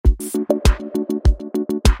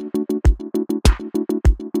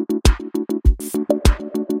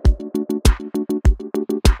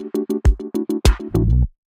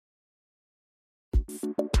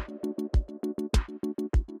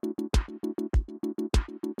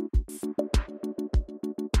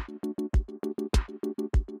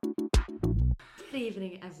Good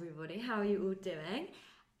evening, everybody. How are you all doing?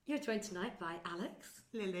 You're joined tonight by Alex,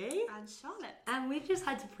 Lily, and Charlotte. and we've just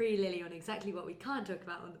had to pre-Lily on exactly what we can't talk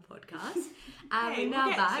about on the podcast. And hey, we're now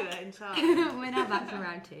we'll back. get to it in time. We're now back for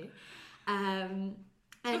round two. And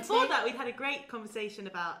Before that, we'd had a great conversation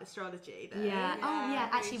about astrology. Though. Yeah. Oh, yeah.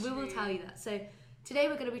 very Actually, we will true. tell you that. So today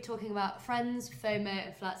we're going to be talking about Friends, FOMO,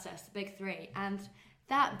 and Flatcest, the big three, and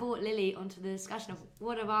that brought Lily onto the discussion of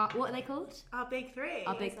what are they called? Our big three.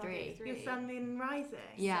 Our big It's our three. big three. Your sun, moon, and rising.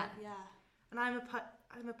 Yeah. Yeah. And I'm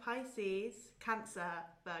a Pisces, Cancer,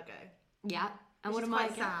 Virgo. Yeah. And what Which is am I?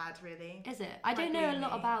 quite sad, really. Is it? I Quite don't know a lot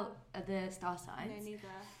gloomy. about the star No, signs. neither.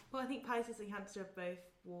 Well, I think Pisces and Cancer are both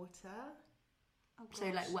water. Oh, So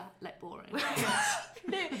gosh. like wet, like boring.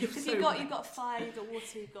 No, because so you've got right. fire, you've got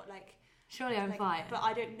water, you've got like. Surely I'm like, fire. But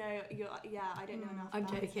I don't know. I don't know enough. I'm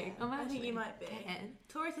about joking. it. I'm I think actually you might be. kidding.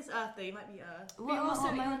 Taurus is Earth, though. You might be Earth. But you're also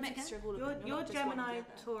am I you're a on mixture of all of You're, them. you're not just one or Gemini,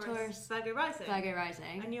 the other. Taurus, Virgo rising. Virgo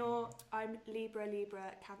rising. And you're... I'm Libra,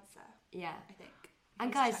 Cancer. Yeah. I think.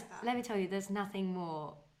 And Let's guys, check that. let me tell you, there's nothing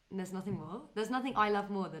more. There's nothing I love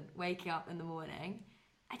more than waking up in the morning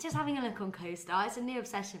and just having a look on CoStar. It's a new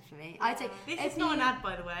obsession for me. I'd say This if is not you- an ad,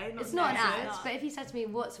 by the way. It's not an ad, not. but if you said to me,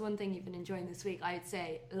 what's one thing you've been enjoying this week, I'd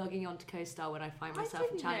say logging on to CoStar when I find I myself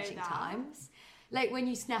in didn't know challenging that. times. Like when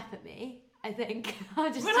you snap at me, I think I'll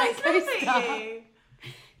just When I check snap CoStar. at you.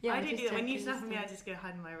 Yeah, I I'll do just do that. When check you snap at me, I CoStar. just go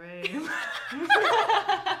hide in my room.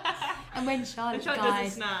 And when Charlotte, And Charlotte doesn't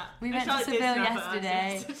guys, snap. we And went to Charlotte did Seville snap at us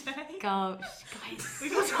yesterday. Gosh, guys. We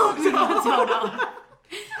got told off. Hold on.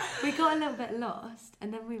 We got a little bit lost,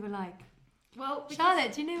 and then we were like, Well,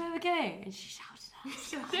 Charlotte, do you know where we're going? And she shouted at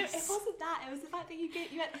us. No, it wasn't that. It was the fact that you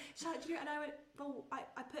went, Charlotte, do you know? And I went, well,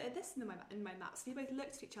 I put this in my maps. And you both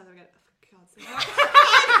looked at each other and went, oh, for God's sake.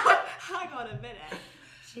 Hang on a minute.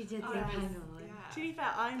 She did Oh, think, it was- hang on. yeah. to be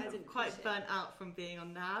fair, I'm I didn't quite push it. burnt out from being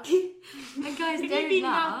on NAV. And guys, If you've don't been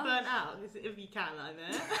NAV laugh. burnt out, if you can, I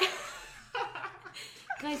know.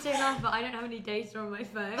 Guys, don't laugh, but I don't have any data on my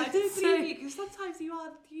phone. I don't So- believe you because sometimes you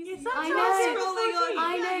are using. Yeah, sometimes I know. you're Scrolling on.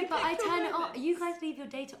 I Yeah, know, you but I click turn it on on. You guys leave your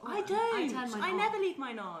data on. I don't. I turn mine I on. never leave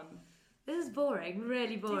mine on. This is boring,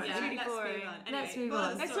 really boring. Yeah, really let's boring. move on. Let's Anyway, move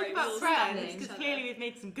on. Let's sorry, talk about we'll friends, start because each clearly other. we've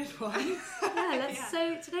made some good ones. Yeah,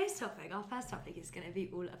 so today's topic, our first topic, is going to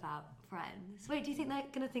be all about friends. Wait, do you think they're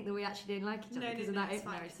going to think that we actually don't like each other No, because no, of that it's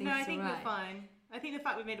opener? fine. I think No, I it's think all we're right. fine. I think the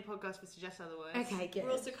fact we made a podcast would suggest otherwise. Okay, good.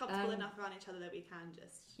 We're also comfortable Um, enough around each other that we can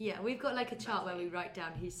just. Yeah, we've got like a chart where we write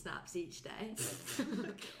down who snaps each day.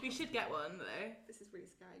 We should get one though. This is really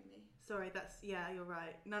scaring me. Sorry, you're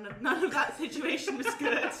right. None of that situation was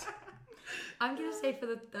good. I'm going to say for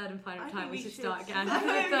the third and final I time think we should start again. No, For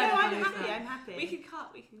the third and I'm final happy. time. I'm happy. We can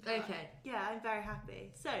cut. Okay, Yeah, I'm very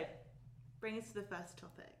happy. So, bring us to the first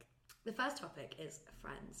topic. the first topic is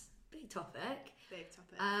friends. Big topic. Big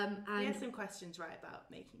topic. We And had some questions right about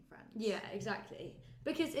making friends. yeah, exactly.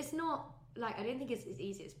 Because it's not like, I don't think it's as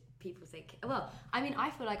easy as people think. Well, I mean,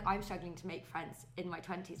 I feel like I'm struggling to make friends in my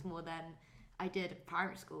 20s more than I did at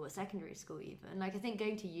primary school or secondary school even. Like, I think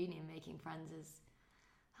going to uni and making friends is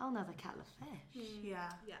a whole nother kettle of fish. Yeah.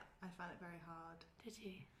 Yeah. I found it very hard. Did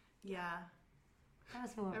you? Yeah. Tell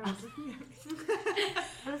us more There about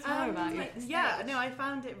Tell us more about your Yeah, no, I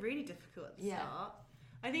found it really difficult at the Yeah. start.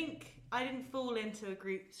 I think I didn't fall into a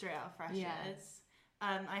group straight out of freshers.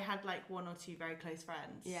 Yeah. I had like one or two very close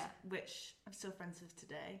friends, Yeah. which I'm still friends with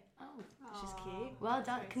today, Oh, which is cute. well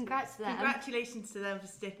done. Congrats to them. Congratulations to them for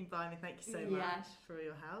sticking by me. Thank you so Yeah. much for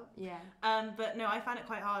your help. Yeah. But no, I found it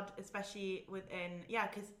quite hard, especially within,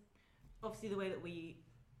 because obviously the way that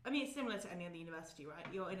it's similar to any other university, right?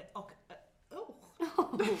 You're in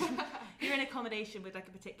you're in accommodation with like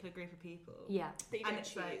a particular group of people. Yeah. That you And don't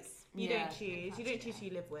it's like, choose. you Yeah. don't choose. You don't choose who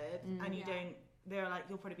you live with, and you Yeah. don't. They're like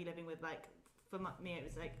you'll probably be living with like for me it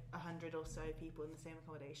was like 100 or so people in the same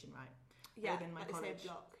accommodation, right? Yeah, within my like the college. same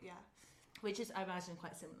block. Yeah. Which is I imagine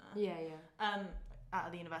quite similar. Yeah, yeah. Out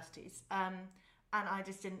of the universities. And I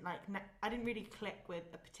just didn't I didn't really click with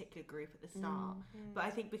a particular group at the start. But I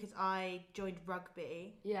think because I joined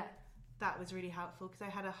rugby, Yeah. that was really helpful because I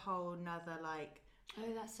had a whole nother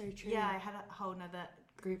Oh, that's so true. I had a whole nother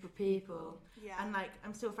Group of people. Yeah. and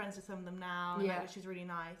I'm still friends with some of them now, and, Yeah. which is really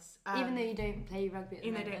nice. Even though you don't play rugby at the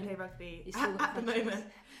Even though I moment. don't play rugby you still got at the friendships.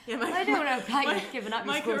 moment. Yeah, I don't want to imply you've given up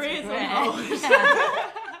your my sporting career's on career. hold.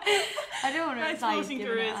 Yeah. I don't want to My imply you've sporting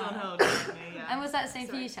given career it is on up. hold. Definitely, yeah. And was that the same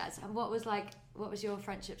for Sorry. you, Shaz? What was your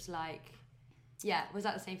friendships like? Yeah, was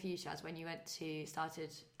that the same for you, Shaz, when you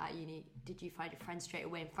started at uni? Did you find your friends straight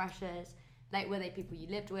away in freshers? Like, were they people you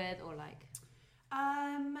lived with, or like?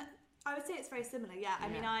 I would say it's very similar. Yeah. I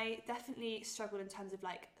mean, Yeah. I definitely struggled in terms of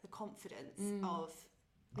like the confidence of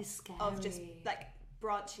It's scary. of just like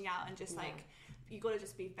branching out and just Yeah. like you got to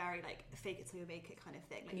just be very like fake it till you make it kind of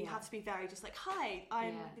thing. Like you Yeah. have to be very just like, hi,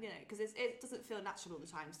 I'm, Yeah. you know, because it doesn't feel natural all the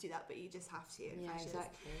time to do that, but you just have to. Yeah,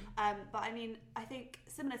 exactly. But I mean, I think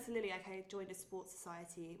similar to Lily, like I joined a sports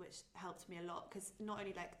society, which helped me a lot because not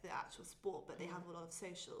only like the actual sport, but they have a lot of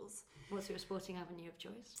socials. What's your sporting avenue of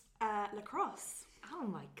choice? Lacrosse. Oh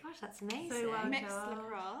my gosh, that's amazing. So Mixed Well,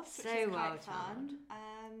 lacrosse, which so is well quite fun.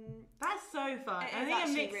 That's so fun. It I is think a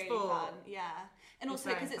actually mixed really sport. fun, yeah. And It's also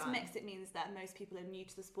very because it's fun. mixed, it means that most people are new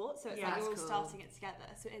to the sport, so it's Yeah. like you're all That's cool. starting it together.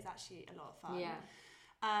 So it is actually a lot of fun. Yeah.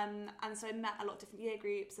 And so I met a lot of different year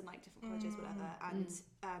groups and like different colleges, whatever. And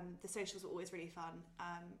the socials were always really fun.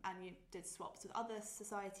 And you did swaps with other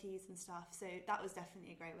societies and stuff. So that was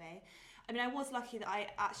definitely a great way. I mean, I was lucky that I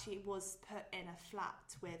actually was put in a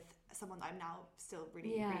flat with someone that I'm now still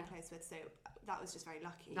really close with. So that was just very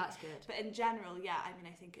lucky. That's good. But in general, yeah, I mean,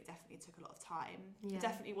 I think it definitely took a lot of time. Yeah. It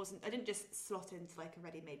definitely wasn't, I didn't just slot into like a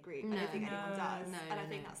ready-made group. I No. don't think anyone does. No, and I no,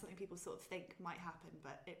 think no. that's something people sort of think might happen,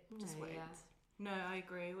 but it just No, won't. yeah. No, I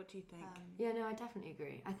agree. What do you think? Yeah, no, I definitely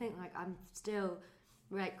agree. I think like I'm still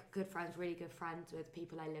like really good friends with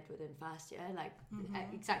people I lived with in first year. Like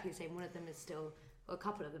exactly the same. One of them is still, or a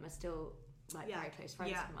couple of them are still like very close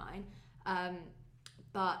friends of mine.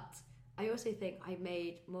 But I also think I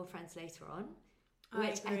made more friends later on,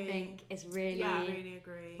 which I think is really, I really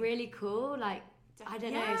agree. really cool. Like I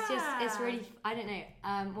don't know, it's really, I don't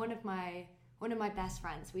know. One of my best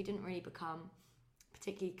friends, we didn't really become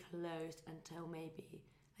particularly close until maybe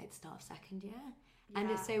like the start of second year. And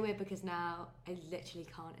it's so weird because now I literally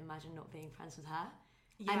can't imagine not being friends with her.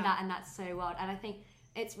 And that's so wild. And I think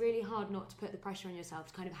it's really hard not to put the pressure on yourself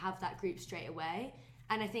to kind of have that group straight away.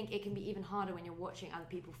 And I think it can be even harder when you're watching other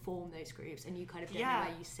people form those groups and you kind of don't know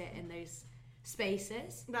where you sit in those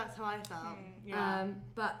spaces. That's how I felt.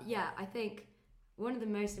 But yeah, I think one of the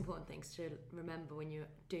most important things to remember when you're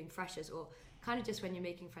doing freshers or kind of just when you're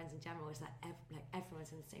making friends in general is that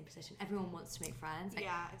everyone's in the same position. Everyone wants to make friends. Like,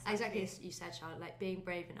 exactly as you said, Charlotte, like being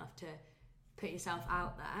brave enough to put yourself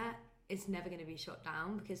out there is never going to be shot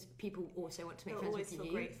down because people also want to make friends with you.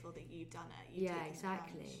 Always feel grateful that you've done it. You've taken the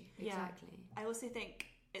exactly. plunge. Exactly. I also think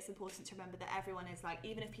it's important to remember that everyone is like,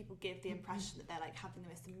 even if people give the impression that they're like having the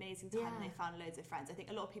most amazing time and they found loads of friends, I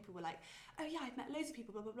think a lot of people were like, oh yeah, I've met loads of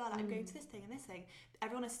people, blah blah blah, like I'm going to this thing and this thing.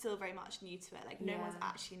 Everyone is still very much new to it. Like no one's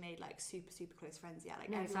actually made like super close friends yet.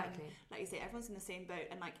 Like everyone, like you say, everyone's in the same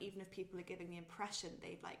boat, and like even if people are giving the impression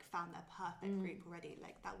they've like found their perfect group already,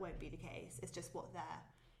 like that won't be the case. It's just what they're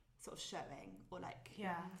sort of showing, or like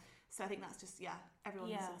so I think that's just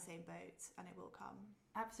everyone's in the same boat and it will come.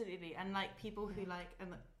 Absolutely. And like people who like, and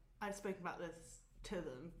I've spoken about this to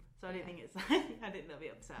them, so I don't think it's I think they'll be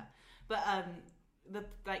upset, but the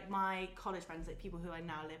like my college friends, like people who I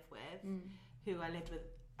now live with, who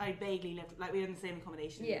I vaguely lived, like we were in the same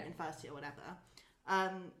accommodation in first year or whatever. I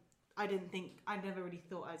never really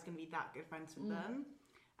thought I was going to be that good friends with them.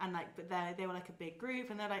 And like, but they were like a big group,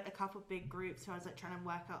 and they're like a couple of big groups who I was like trying to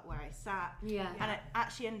work out where I sat. And it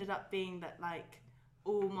actually ended up being that like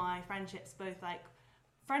all my friendships, both like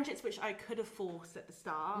friendships which I could have forced at the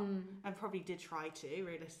start and probably did try to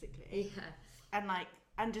realistically, and like,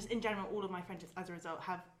 and just in general, all of my friendships as a result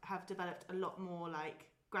have developed a lot more like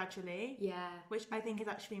gradually, which I think has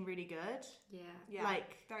actually been really good.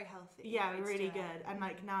 Like very healthy. Really good. And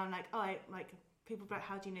like now I'm like, oh, people are like,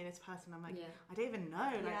 how do you know this person? I'm like, I don't even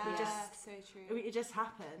know. Like we just, so true. It just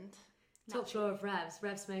happened. Top floor of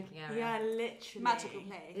Rev smoking area. Yeah, literally. Magical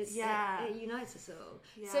place. It unites us all.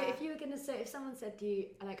 So if you were gonna say, if someone said to you,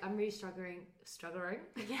 like, I'm really struggling.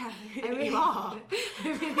 Yeah, I'm really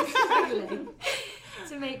struggling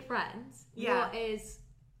to make friends. What is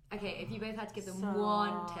if you both had to give them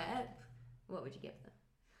one tip, what would you give them?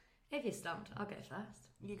 If you're stumped, I'll go first.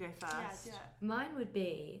 You go first. Yeah. Mine would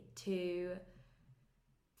be to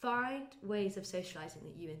find ways of socialising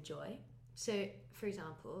that you enjoy. So, for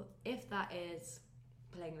example, if that is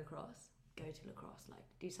playing lacrosse, go to lacrosse. Like,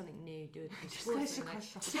 do something new. Just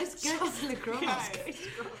go to lacrosse.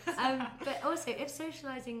 But also, if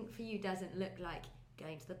socialising for you doesn't look like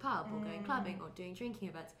going to the pub or going clubbing or doing drinking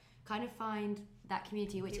events, kind of find that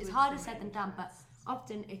community, which is harder said than done. But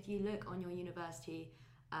often, if you look on your university,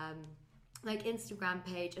 like Instagram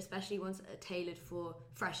page, especially ones that are tailored for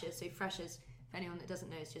freshers. So freshers, for anyone that doesn't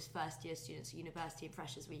know, it's just first year students at university, and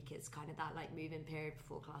Freshers Week is kind of that like move-in period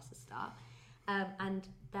before classes start. And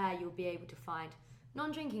there you'll be able to find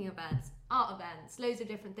non-drinking events, art events, loads of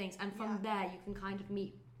different things. And from there you can kind of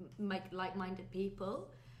meet like-minded people.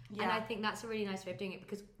 And I think that's a really nice way of doing it,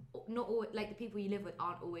 because not all, like the people you live with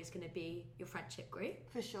aren't always going to be your friendship group.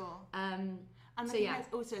 For sure. And I think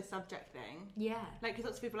it's also a subject thing. Yeah. Like, because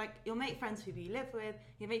lots of people, like, you'll make friends with people you live with,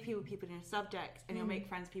 you'll make people in your subject, and you'll make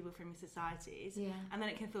friends with people from your societies. Yeah. And then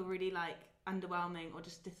it can feel really, like, underwhelming or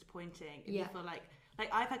just disappointing. If you feel like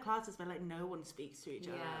I've had classes where, like, no one speaks to each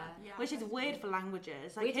other. Yeah, which is weird for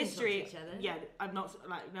languages. Like, we history. Talk to each other. Yeah, I'm not,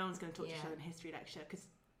 like, no one's going to talk to each other in a history lecture, because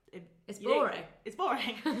it's boring. It's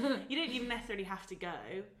boring. You don't even necessarily have to go.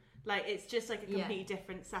 Like, it's just, like, a completely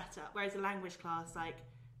different setup. Whereas a language class, like,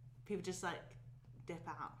 people just, like, dip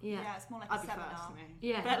out. Yeah, it's more like I'd a seminar. First,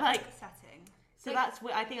 yeah. But, like, setting. So that's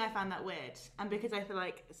I think I found that weird. And because I feel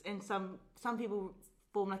like in some people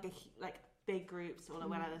form, like big groups or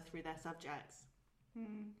whatever through their subjects.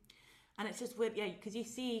 And it's just weird, because you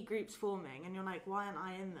see groups forming and you're like, why aren't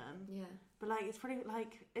I in them? Yeah. But, like, it's pretty,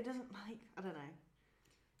 like, it doesn't, like, I don't know.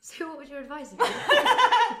 So what would your advice be?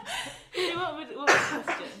 So what was the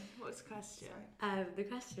question? What's the question? The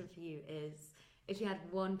question for you is, if you had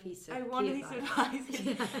one piece of one piece of advice.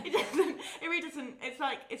 It really doesn't, it's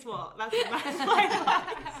like, it's what? That's my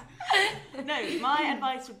advice. No, my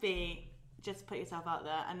advice would be just put yourself out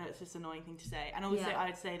there. I know it's just an annoying thing to say. And also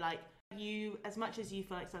I'd say, like, you, as much as you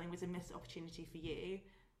feel like something was a missed opportunity for you,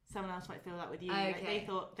 someone else might feel that with you. Okay.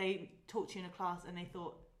 Like, they talked to you in a class and they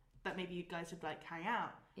thought that maybe you guys would, like, hang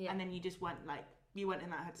out. And then you just went, like, you went in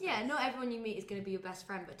that headspace. Yeah, not everyone you meet is going to be your best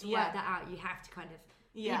friend, but to work that out, you have to kind of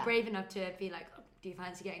be brave enough to be like, oh, do you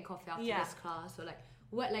fancy getting coffee after this class? Or, like,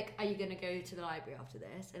 what, like, are you going to go to the library after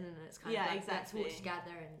this? And then it's kind of like, let's walk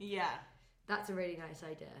together. And that's a really nice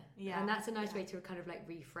idea. Yeah. And that's a nice way to kind of, like,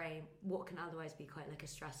 reframe what can otherwise be quite, like, a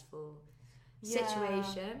stressful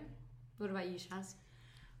situation. What about you, Shaz?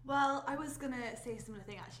 Well, I was going to say a similar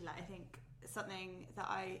thing, actually. Like, I think something that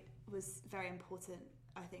was very important,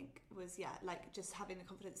 I think, was, like, just having the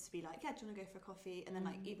confidence to be like, do you want to go for a coffee? And then,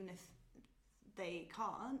 like, even if they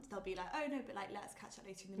can't, they'll be like, oh, no, but, like, let's catch up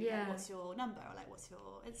later in the meeting. Like, what's your number? Or, like, what's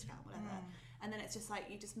your Instagram? Whatever. And then it's just, like,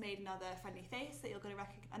 you just made another friendly face that you're going to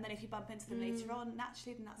recognize. And then if you bump into them later on,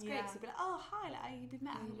 naturally, then that's great. So you'll be like, oh, hi, like, we've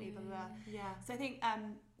met, haven't we? Blah, blah, blah. Yeah. So I think,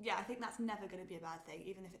 I think that's never going to be a bad thing,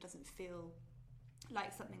 even if it doesn't feel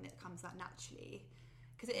like something that comes that naturally.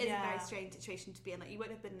 Because it is a very strange situation to be in. Like, you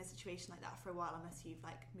won't have been in a situation like that for a while unless you've,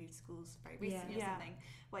 like, moved schools very recently or something,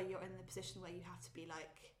 where you're in the position where you have to be,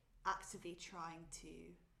 like, actively trying to,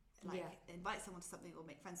 like, invite someone to something or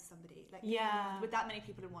make friends with somebody. Like, with that many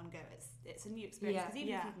people in one go, it's a new experience. Because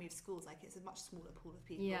even if you've moved schools, like, it's a much smaller pool of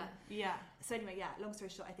people. So anyway, long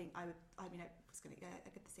story short, I think I was going to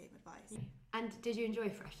get the same advice. And did you enjoy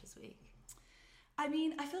Fresh this week? I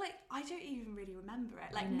mean, I feel like I don't even really remember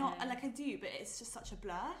it. Like, I do, but it's just such a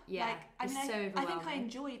blur. Yeah, like, I think I overwhelming.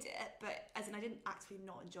 enjoyed it, but as in I didn't actually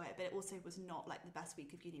not enjoy it, but it also was not, like, the best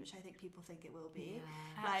week of uni, which I think people think it will be.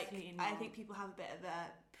 Like, I think people have a bit of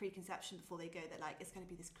a preconception before they go that, like, it's going to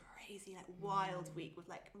be this crazy, like, wild week with,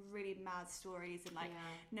 like, really mad stories and, like,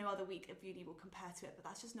 no other week of uni will compare to it. But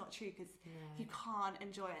that's just not true, because you can't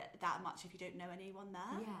enjoy it that much if you don't know anyone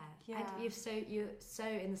there. And you're so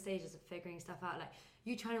in the stages of figuring stuff out. Like,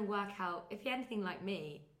 you trying to work out, if you're anything like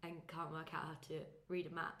me and can't work out how to read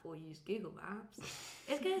a map or use Google Maps,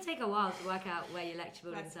 it's going to take a while to work out where your lecture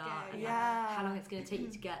buildings are and like, how long it's going to take you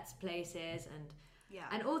to get to places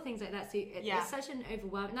and all things like that. So it's such an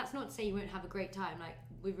overwhelming, and that's not to say you won't have a great time. Like,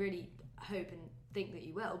 we really hope and think that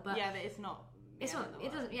you will, but but it's not. It's not.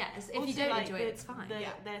 It doesn't. Yeah. If also, you don't like, enjoy it, it's fine.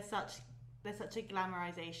 There's such a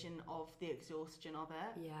glamorization of the exhaustion of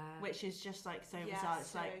it. Yeah. Which is just, like, so bizarre. It's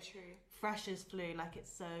so like true. Fresh as flu. Like,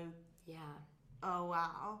 it's so. Yeah. Oh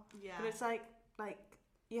wow. Yeah. But it's like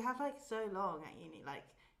you have, like, so long at uni. Like,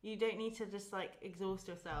 you don't need to just, like, exhaust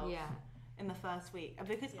yourself. Yeah. In the first week, and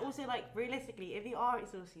because also, like, realistically, if you are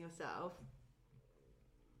exhausting yourself,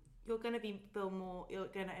 you're going to you're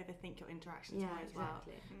going to overthink your interactions more as well,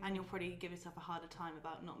 and you'll probably give yourself a harder time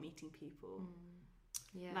about not meeting people.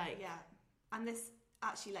 And this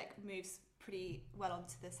actually, like, moves pretty well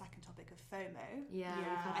onto the second topic of FOMO. We've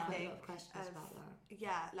had a lot of questions about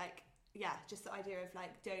that. Just the idea of,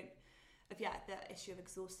 like, the issue of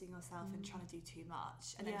exhausting yourself and trying to do too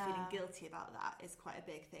much and then feeling guilty about that is quite a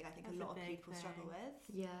big thing. I think a lot of people struggle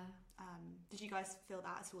with. Did you guys feel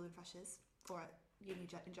that at all in Freshers or at uni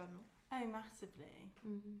in general? Oh, massively.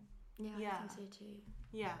 I think so too.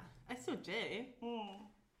 I still do.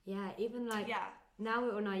 Even like now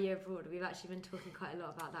we're on our year abroad, we've actually been talking quite a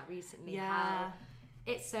lot about that recently. How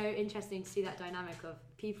it's so interesting to see that dynamic of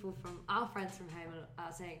people from our friends from home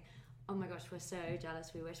are saying, oh my gosh, we're so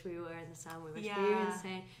jealous, we wish we were in the sun, we wish we were in the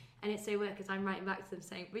same. And it's so weird because I'm writing back to them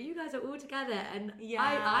saying, but you guys are all together, and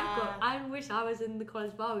I wish I was in the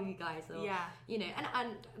college bar with you guys, or you know. And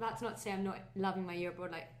that's not to say I'm not loving my year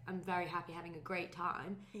abroad. Like, I'm very happy, having a great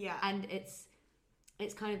time. And it's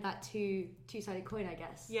it's kind of that two-sided coin, I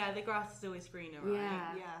guess. Yeah, the grass is always greener,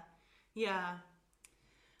 right? Yeah.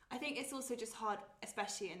 I think it's also just hard,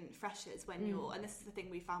 especially in freshers, when you're, and this is the thing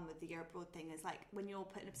we found with the year abroad thing, is like when you're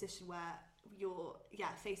put in a position where you're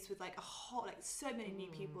faced with like a whole, like so many new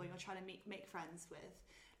people, and you're trying to make friends with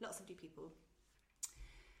lots of new people.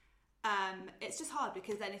 It's just hard,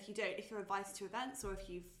 because then if you're invited to events, or if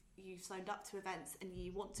you've signed up to events and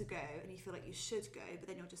you want to go and you feel like you should go, but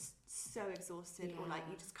then you're just so exhausted, or like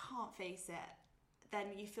you just can't face it, then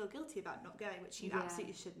you feel guilty about not going, which you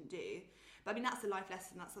absolutely shouldn't do. But I mean, that's a life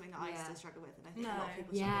lesson. That's something that I still struggle with, and I think a lot of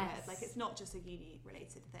people struggle with. Like, it's not just a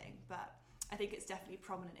uni-related thing, but I think it's definitely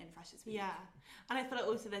prominent in Freshers Week. Yeah, and I feel like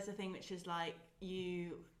also there's a thing which is like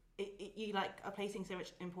you like are placing so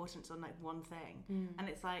much importance on like one thing, and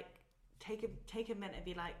it's like take a minute and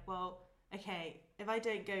be like, well, okay, if I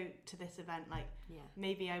don't go to this event, like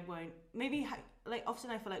maybe I won't. Maybe like often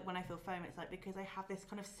I feel like when I feel FOMO, it's like because I have this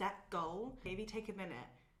kind of set goal. Maybe take a minute.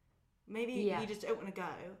 Maybe you just don't want to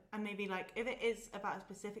go, and maybe like if it is about a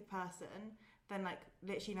specific person, then like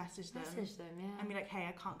literally message them, and be like, hey,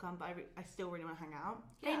 I can't come, but I still really want to hang out.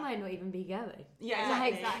 They might not even be going. Yeah,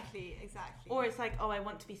 exactly. Or it's like, oh, I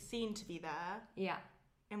want to be seen to be there. Yeah.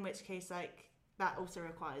 In which case, like that also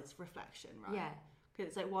requires reflection, right? Yeah. Because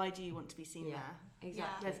it's like, why do you want to be seen there?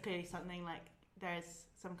 Exactly. There's clearly something like there's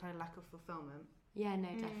some kind of lack of fulfillment. Yeah, no,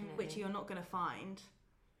 definitely. Which you're not going to find.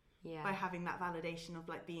 Yeah. By having that validation of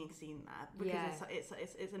like being seen there, because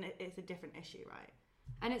it's a different issue, right?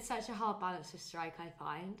 And it's such a hard balance to strike, I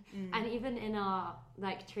find. And even in our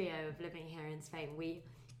like trio of living here in Spain, we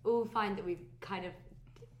all find that we've kind of,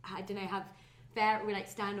 I don't know, we like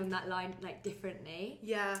stand on that line like differently.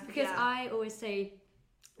 Yeah. Because I always say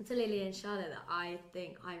to Lily and Charlotte that I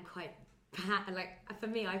think I'm quite bad. Like for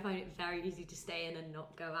me, I find it very easy to stay in and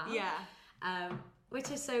not go out. Yeah.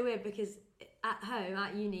 Which is so weird, because at home,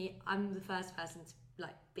 at uni, I'm the first person to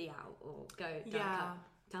like be out or go down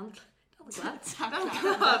the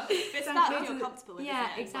club. It's that when you're comfortable with,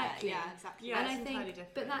 yeah, exactly. Yeah, exactly. Yeah, and I think,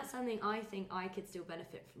 different. but that's something I think I could still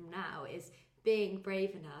benefit from now, is being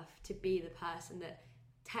brave enough to be the person that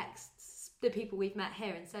texts the people we've met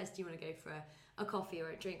here and says, do you want to go for a coffee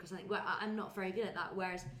or a drink or something? Well, I'm not very good at that,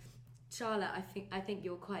 whereas Charlotte, I think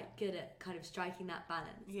you're quite good at kind of striking that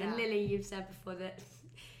balance. Yeah. And Lily, you've said before that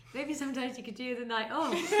maybe sometimes you could do the night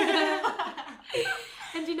off.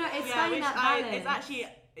 And you know, it's finding that balance.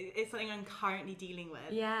 It's something I'm currently dealing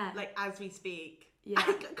with. Yeah. Like as we speak. Yeah.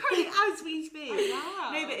 Currently as we speak.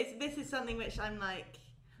 Wow. No, but this is something which I'm like,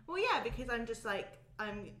 well, yeah, because I'm just like,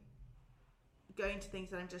 I'm going to things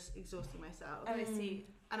that I'm just exhausting myself. Oh, I see.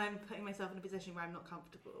 And I'm putting myself in a position where I'm not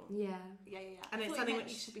comfortable. Yeah. And it's something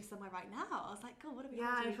which you should be somewhere right now. I was like, God, what are we?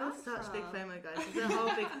 Yeah, I feel such big FOMO, guys. There's a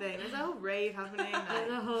whole big thing. There's a whole rave happening.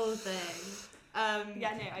 There's a whole thing.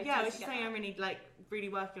 Which is something I'm really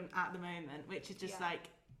working on at the moment, which is just like,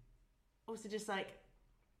 also just like,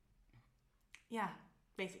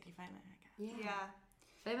 basically FOMO, I guess. Yeah.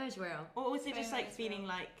 FOMO's real. Or also just like feeling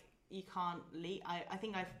like you can't leave. I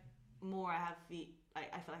think I feel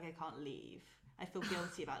like I can't leave. I feel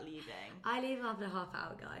guilty about leaving. I leave after a half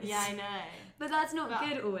hour, guys. Yeah, I know. But that's not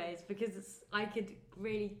good always, because I could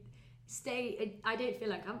really stay. I don't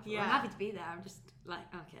feel uncomfortable. Yeah. I'm happy to be there. I'm just like,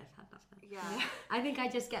 okay, I've had that. Yeah. I think I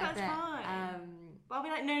just get That's a bit. fine. But I'll be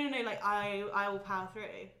like, no. Like I will power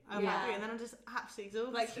through. I'll power through, and then I'm just absolutely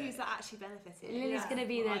exhausted. Like, who's that actually benefiting? Lily's gonna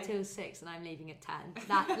be there till 6, and I'm leaving at 10.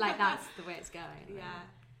 That's the way it's going. Yeah.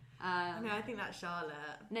 I think that's Charlotte.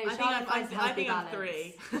 No, Charlotte finds I think balance.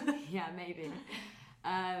 I'm 3. Yeah, maybe.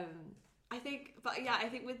 I think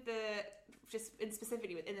with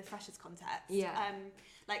specifically within the Freshers context.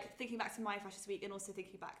 Like thinking back to my Freshers Week, and also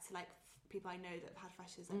thinking back to like people I know that have had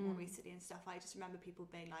Freshers like more recently and stuff. I just remember people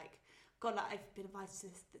being like, God, like I've been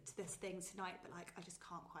invited to this thing tonight, but like I just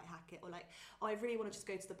can't quite hack it. Or like, oh, I really want to just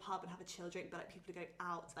go to the pub and have a chill drink, but like people are going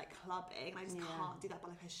out like clubbing, and I just can't do that,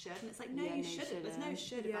 but like I should. And it's like, no, you shouldn't. There's no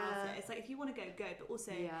should about it. It's like, if you want to go, but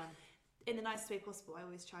also in the nicest way possible. I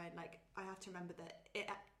always try and like, I have to remember that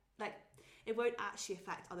it won't actually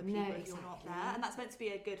affect other people if you're not there, and that's meant to be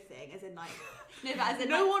a good thing, as in like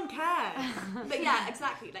no one cares. But yeah,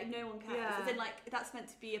 exactly, like no one cares. As in like that's meant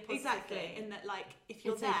to be a positive thing, in that like if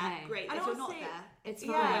you're there, great. And if you're not there, it's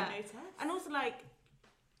fine. Notice. And also like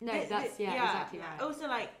exactly right. Also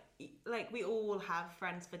like we all have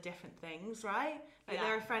friends for different things, right? Like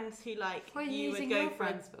there are friends who like what are you you using would go your for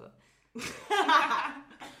friends for?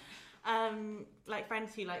 Like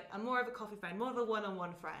friends who like are more of a coffee friend, more of a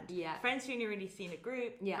one-on-one friend. Yeah. Friends who only really see in a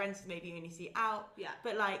group. Yeah. Friends who maybe you only see out. Yeah.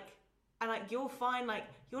 But like, and like you're fine. Like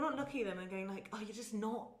you're not looking at them and going like, oh, you're just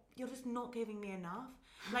not giving me enough.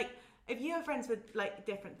 Like if you you have friends with like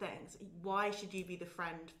different things, why should you be the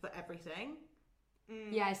friend for everything?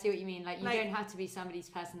 Yeah, I see what you mean. Like, you don't have to be somebody's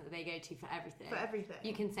person that they go to for everything. For everything.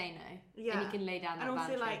 You can say no. Yeah. And you can lay down that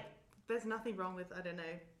boundary. And also, like, there's nothing wrong with, I don't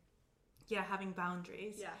know, having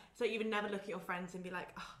boundaries. Yeah. So you would never look at your friends and be like,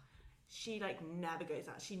 oh, she, like, never goes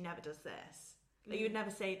out. She never does this. Like, you would never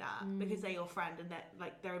say that because they're your friend, and that,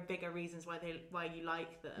 like, there are bigger reasons why you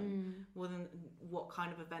like them more than what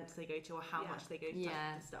kind of events they go to or how much they go to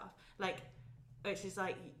stuff. Like, it's just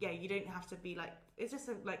like, you don't have to be like, it's just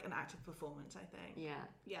like an act of performance, I think.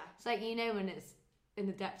 Yeah. It's like, you know, when it's in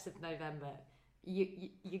the depths of November, you're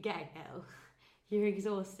getting ill. You're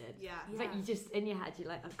exhausted. Yeah. But you just, in your head, you're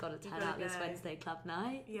like, I've got to turn out this Wednesday club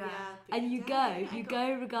night. Yeah. And you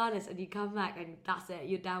go regardless, and you come back, and that's it.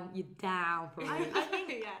 You're down for a week. I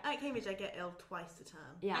think at Cambridge I get ill twice a term.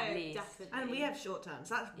 Yeah, at least. Definitely. And we have short terms.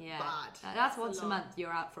 That's bad. That's once a month.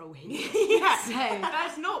 You're out for a week. Yeah. So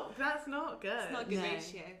that's not good. It's not a good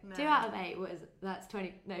ratio. No. 2 out of 8. What is it? That's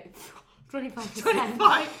 20. No, 25%.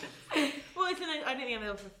 25. Well, I don't think I'm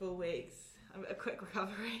ill for 4 weeks. I'm a quick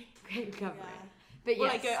recovery. Great recovery. Yeah. But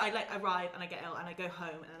yes. I arrive and I get ill and I go home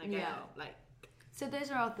and then I get ill. Like. So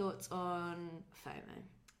those are our thoughts on FOMO.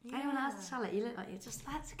 Yeah. Anyone else, Charlotte? You look like you're just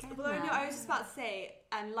about to get Well, no, I was just about to say,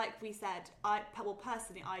 and like we said,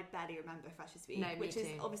 personally, I barely remember Freshers Week, which is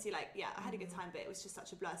obviously like, I had a good time, but it was just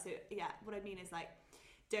such a blur. So what I mean is like,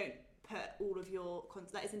 don't put all of your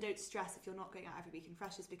and don't stress if you're not going out every week in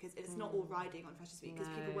Freshers, because it's not all riding on Freshers Week,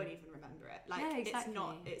 because people won't even remember it. Like,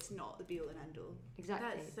 it's not the be all and end all. Exactly.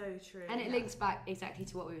 That's so true. And it links back exactly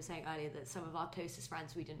to what we were saying earlier, that some of our closest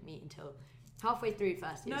friends we didn't meet until halfway through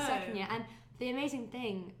first year, second year. And the amazing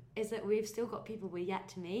thing is that we've still got people we're yet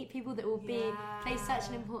to meet, people that will play such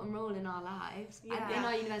an important role in our lives and in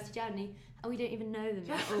our university journey, and we don't even know them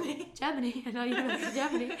yet. Germany, and our university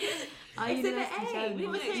Germany.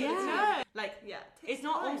 It's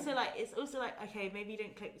not also like, it's also like, okay, maybe you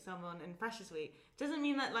don't click with someone in Freshers Week. Doesn't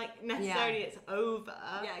mean that like necessarily it's over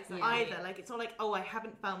either. Like, it's not like, oh, I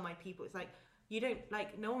haven't found my people. It's like, you don't,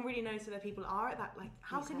 like, no one really knows who their people are at that. Like,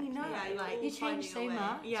 how can you know? Yeah, like, you change so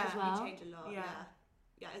much as well. You change a lot.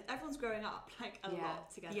 Yeah, everyone's growing up like a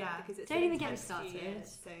lot together because it's don't even get me started.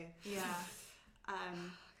 Years, so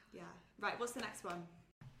right. What's the next one?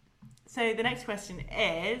 So the next question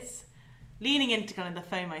is leaning into kind of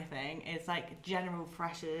the FOMO thing. Is like general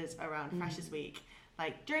pressures around Freshers Week,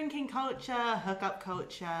 like drinking culture, hookup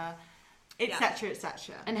culture, etc.,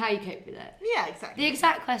 etc. And how you cope with it. Yeah, exactly. The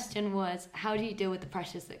exact question was, how do you deal with the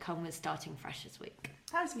pressures that come with starting Freshers Week?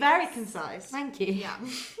 That was very concise. Thank you. Yeah.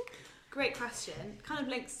 Great question. Kind of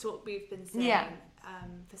links to what we've been saying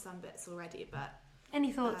for some bits already, but...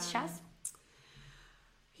 Any thoughts, Shaz?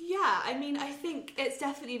 Yeah, I mean, I think it's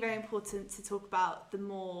definitely very important to talk about the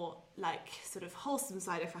more, like, sort of wholesome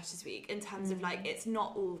side of Freshers Week, in terms of, like, it's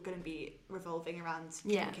not all going to be revolving around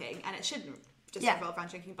drinking, and it shouldn't just revolve around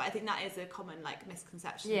drinking, but I think that is a common, like,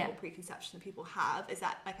 misconception or preconception that people have, is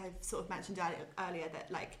that, like I've sort of mentioned earlier,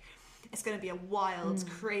 that, like, it's going to be a wild,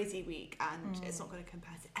 crazy week, and it's not going to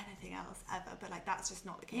compare to anything else ever, but, like, that's just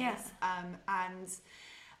not the case. And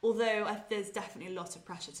although there's definitely a lot of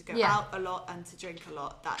pressure to go out a lot and to drink a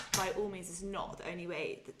lot, that by all means is not the only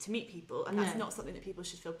way to meet people, and that's not something that people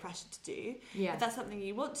should feel pressured to do. If that's something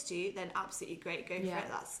you want to do, then absolutely great, go for it.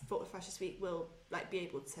 That's what Freshers Week will, like, be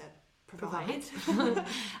able to provide.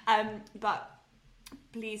 But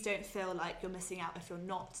please don't feel like you're missing out if you're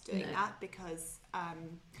not doing that, because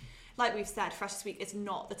like we've said, Freshers Week is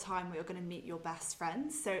not the time where you're going to meet your best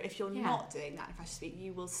friends. So if you're not doing that in Freshers Week,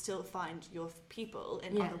 you will still find your people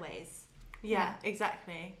in other ways. Yeah,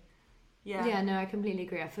 exactly. Yeah, no, I completely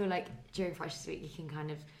agree. I feel like during Freshers Week, you can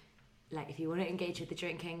kind of, like, if you want to engage with the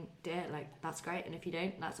drinking, do it. Like, that's great. And if you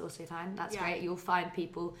don't, that's also fine. That's great. You'll find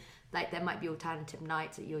people, like, there might be alternative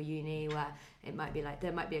nights at your uni where it might be like,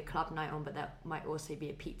 there might be a club night on, but there might also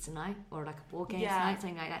be a pizza night or like a board games night,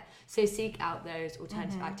 something like that. So seek out those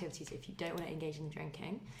alternative activities if you don't want to engage in the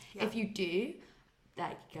drinking. If you do,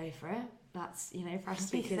 like, go for it. That's, you know,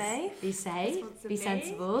 Freshers Week is be safe, be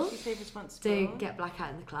sensible. Be safe, responsible. Don't get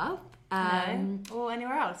blackout in the club. Or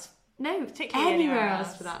anywhere else. No, particularly anywhere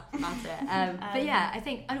else for that matter. But yeah, I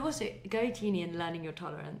think, and also going to uni and learning your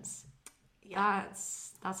tolerance.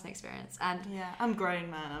 That's an experience. And I'm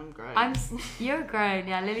grown, man. I'm grown. You're grown.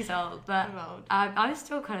 Yeah, Lily's old, but I'm old. I'm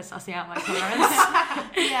still kind of sussing out my tolerance.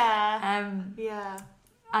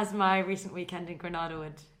 As my recent weekend in Granada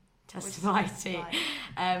would testify to.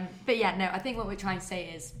 But yeah, no, I think what we're trying to say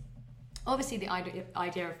is, obviously the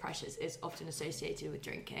idea of pressures is often associated with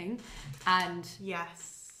drinking, and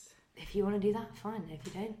if you want to do that, fine. If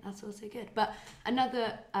you don't, that's also good. But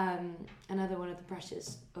another one of the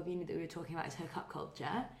pressures of uni that we were talking about is hookup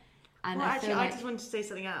culture. And well, actually, like... I just wanted to say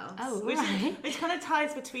something else. Oh, which kind of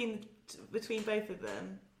ties between both of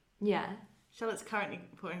them. Yeah. Charlotte's currently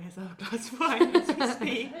pouring herself a glass of wine as we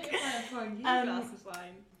speak. Glass of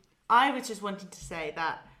wine. I was just wanting to say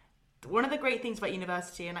that one of the great things about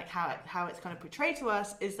university and like how it's kind of portrayed to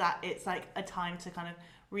us is that it's like a time to kind of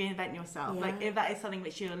reinvent yourself. Yeah. Like if that is something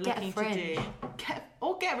which you're looking to do,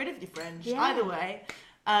 get rid of your fringe. Yeah. Either way.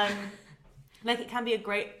 Like it can be a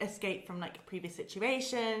great escape from like previous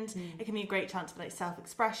situations. It can be a great chance for like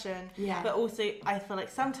self-expression. Yeah. But also I feel like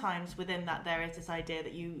sometimes within that there is this idea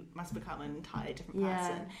that you must become an entirely different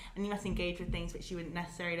person and you must engage with things which you wouldn't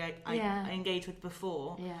necessarily engage with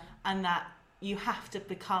before. Yeah. And that you have to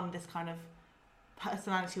become this kind of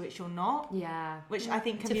personality which you're not. Yeah. Which I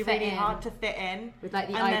think can be really hard to fit in. With like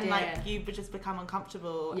the idea. And then like you just become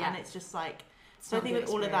uncomfortable and it's just like so I think with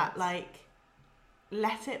all of that like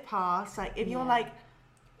let it pass. Like if you're like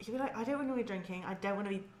I don't want to be drinking, I don't want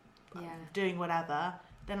to be doing whatever,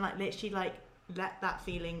 then like literally like let that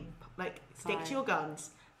feeling like stick to your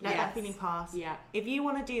guns. Let that feeling pass. Yeah. If you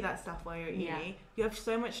want to do that stuff while you're at uni, you have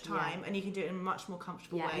so much time and you can do it in a much more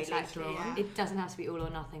comfortable way later on. Yeah. It doesn't have to be all or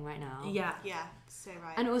nothing right now. Yeah. Yeah. So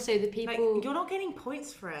right. And also the people like, you're not getting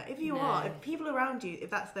points for it. If you are, if people around you, if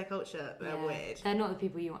that's their culture, they're weird. They're not the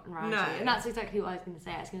people you want around you. And that's exactly what I was going to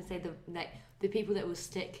say. I was going to say the people that will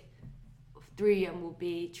stick through and will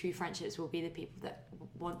be true friendships will be the people that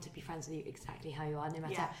want to be friends with you exactly how you are, no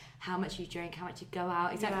matter how much you drink, how much you go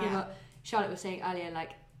out. Exactly what Charlotte was saying earlier,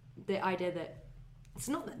 like the idea that it's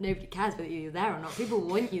not that nobody cares whether you're there or not. People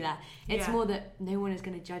want you there. It's more that no one is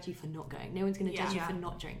going to judge you for not going. No one's going to judge you for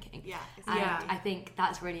not drinking. Yeah, exactly. And I think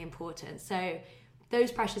that's really important. So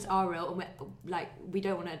those pressures are real, and we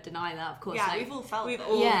don't want to deny that, of course. Yeah, like, we've all felt it.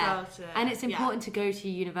 Felt it. And it's important to go to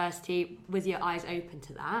university with your eyes open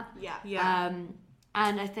to that. Yeah. Yeah.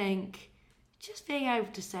 And I think just being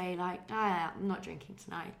able to say like, I'm not drinking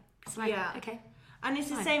tonight. It's like, okay. And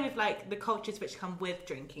it's the same with like the cultures which come with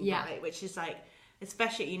drinking, right? Which is like,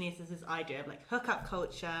 especially at uni, there's this idea of like hookup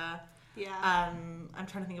culture. Yeah. I'm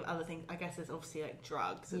trying to think of other things. I guess there's obviously like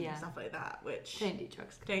drugs and stuff like that. Which don't do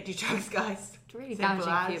drugs. Don't do drugs, guys. It's really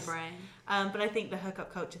damaging for your brain. But I think the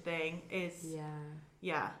hookup culture thing is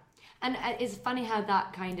And it's funny how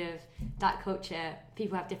that culture,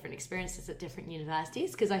 people have different experiences at different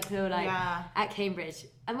universities. Because I feel like at Cambridge,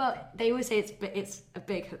 and they always say it's a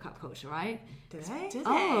big hookup culture, right? Do they?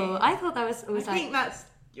 Oh, I thought that was I think that's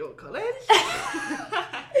your college.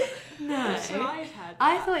 No,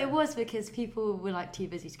 I thought it was because people were like too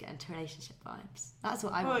busy to get into relationship vibes. That's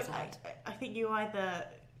what I was said. I think you either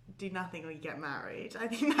do nothing or you get married. I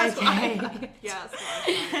think that's what I heard. Yeah, that's what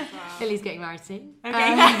I heard as well. Lily's getting married soon.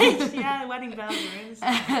 Okay, yeah, wedding bells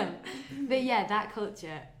are in. But yeah, that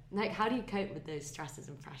culture. Like, how do you cope with those stresses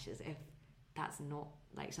and pressures if that's not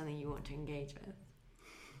like something you want to engage with?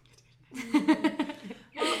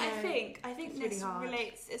 Well, I think this really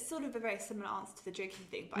relates. It's sort of a very similar answer to the drinking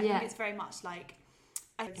thing, but I think it's very much like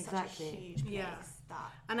it's such a huge place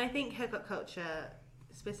that. And I think hookup culture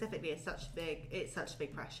specifically is such a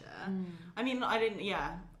big pressure. I mean, it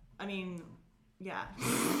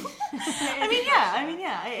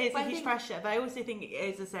is a huge pressure, but I also think it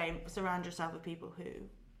is the same. Surround yourself with people who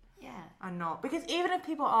are not, because even if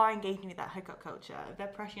people are engaging with that hookup culture, if they're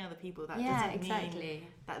pressuring other people, that doesn't mean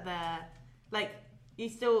that they're like you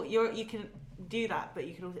can do that, but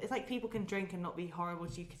you can also, it's like people can drink and not be horrible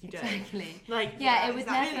to you because you don't. Like it would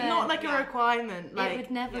never, it's not like a requirement. Like, it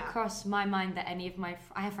would never cross my mind that any of I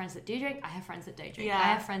have friends that do drink, I have friends that don't drink, I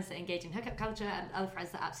have friends that engage in hookup culture, and other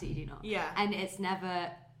friends that absolutely do not. Yeah. And it's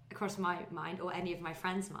never across my mind or any of my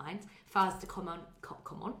friends' minds for us to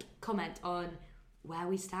comment on where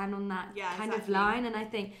we stand on that kind of line, and I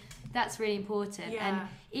think that's really important. And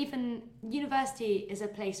even university is a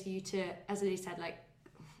place for you to, as Lily said, like,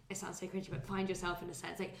 it sounds so cringy, but find yourself in a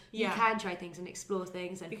sense. Like, you can try things and explore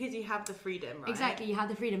things, and because you have the freedom, right? Exactly, you have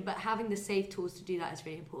the freedom, but having the safe tools to do that is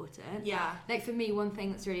really important. Yeah. Like for me, one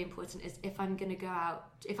thing that's really important is if I'm gonna go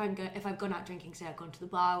out, if I've gone out drinking, say I've gone to the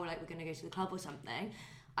bar, or like we're gonna go to the club or something,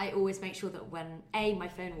 I always make sure that when A, my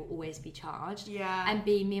phone will always be charged, and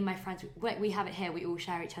B, me and my friends, we have it here, we all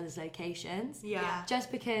share each other's locations,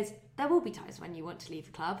 just because there will be times when you want to leave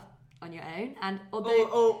the club on your own, and or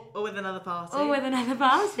with another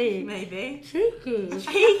party, maybe cheeky.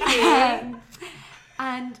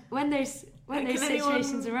 And when those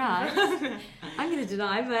situations arise, I'm going to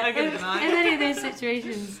deny, but if any of those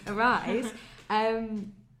situations arise,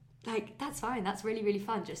 like, that's fine, that's really, really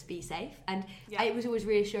fun, just be safe. And it was always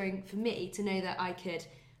reassuring for me to know that I could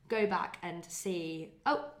go back and see,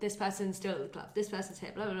 oh, this person's still at the club, this person's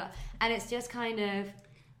here, blah blah blah, and it's just kind of.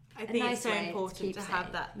 I think it's so important to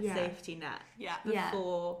have that safety net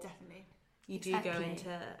before definitely you do go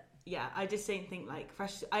into. Yeah, I just don't think like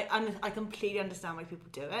fresh. I completely understand why people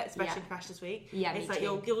do it, especially Freshers Week. Yeah, it's like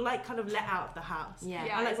you're like kind of let out of the house. Yeah,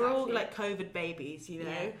 and like we're all like COVID babies, you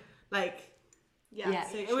know, like. Yeah,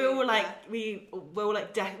 so we're all like we're all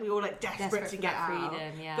like desperate to get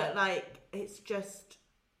freedom. Out. But like it's just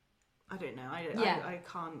I don't know. I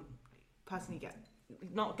can't personally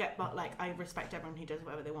but like I respect everyone who does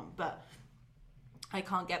whatever they want, but I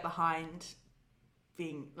can't get behind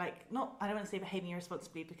being like I don't want to say behaving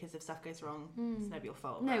irresponsibly, because if stuff goes wrong, it's never your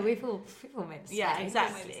fault. No, right? we've all made mistakes. Yeah,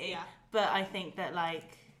 exactly. Yeah. But I think that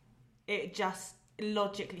like it just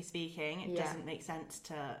logically speaking, it doesn't make sense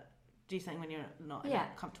to do something when you're not in a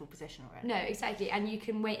comfortable position already. No, exactly. And you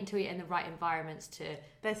can wait until you're in the right environments to.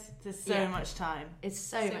 There's so much time. It's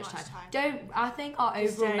so much time. I think our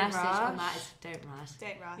overall message on that is don't rush.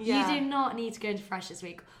 Don't rush. Yeah. You do not need to go into Freshers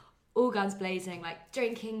Week all guns blazing, like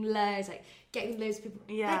drinking loads, like getting loads of people.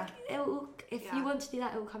 Yeah. Like, if you want to do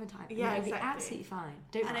that, it will come in time. Yeah, it'll be absolutely fine.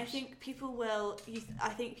 Don't rush. I think people will.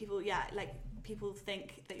 People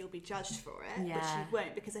think that you'll be judged for it, which you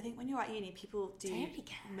won't, because I think when you're at uni, people do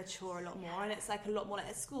mature a lot more, and it's like a lot more like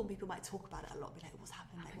at school. People might talk about it a lot, be like, "What's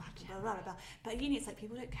happened? Like, what happened?" Blah blah blah. But at uni, it's like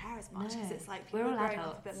people don't care as much, because it's like people are growing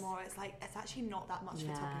up a bit more. It's like it's actually not that much of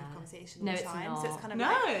a topic of conversation all the time. Not. So it's kind of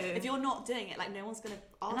like if you're not doing it, like no one's gonna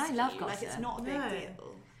ask and I love you. gossip. Like it's not a big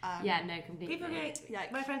deal. Completely. People go,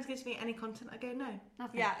 my friends go to me, any content? I go, no,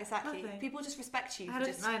 nothing. Yeah, exactly. Nothing. People just respect you.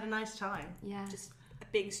 I had a nice time. Yeah. Just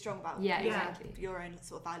being strong about exactly. your own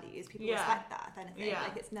sort of values. People respect that, if anything.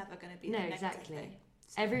 Like it's never going to be a negative thing.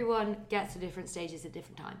 So. Everyone gets to different stages at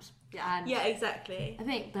different times. And exactly. I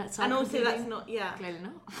think that's and also that's not clearly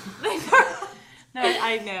not. No,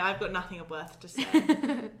 I know. I've got nothing of worth to say.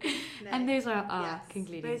 And those are our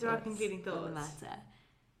concluding. Those are our concluding thoughts on the matter.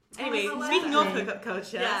 Anyway, speaking of hookup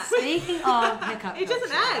culture. Speaking of hookup culture. It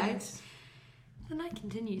doesn't end. The night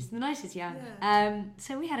continues. The night is young.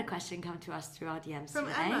 So we had a question come to us through our DMs from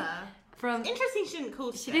today. Emma. Interesting. She didn't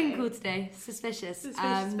call today. She didn't call today. Suspicious.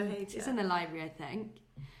 Behaviour. She's in the library, I think.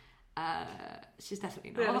 She's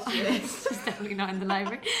definitely not. She's definitely not in the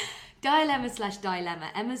library.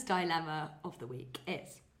 Dilemma/dilemma. Emma's dilemma of the week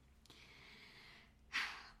is.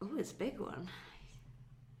 Oh, it's a big one.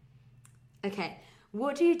 Okay.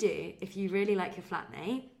 What do you do if you really like your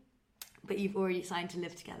flatmate, but you've already signed to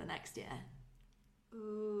live together next year?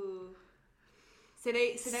 Ooh. So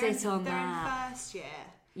they're in first year.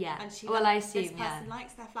 Yeah. And I assume, this person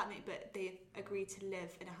likes their flatmate, but they've agreed to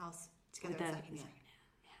live in a house together in second year.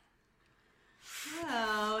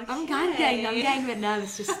 Oh, okay. I'm getting a bit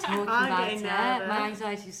nervous just talking about it. My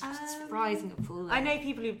anxiety is rising and falling. I know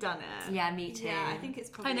people who've done it. Yeah, me too. Yeah, I think it's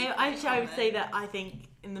probably. I know. Actually, I would say that I think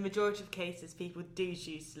in the majority of cases, people do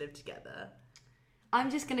choose to live together. I'm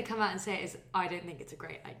just going to come out and say I don't think it's a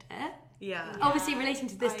great idea. Yeah. Obviously, relating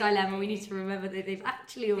to this dilemma, we need to remember that they've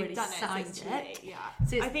actually already signed it. Yeah.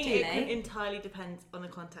 So it's I think it entirely depends on the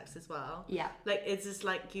context as well. Yeah. Like, is this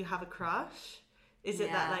like you have a crush? Is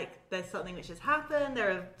it that like there's something which has happened?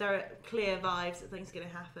 There are clear vibes that things are going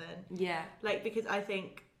to happen. Yeah. Like, because I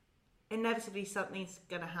think inevitably something's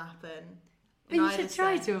going to happen. But you should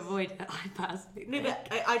try to avoid it. I personally think. No,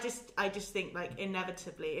 but I just think like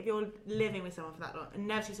inevitably, if you're living with someone for that long,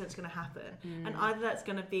 inevitably something's going to happen, and either that's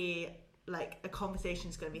going to be like a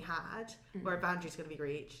conversation's going to be had, where a boundary's going to be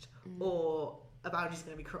reached, or a boundary's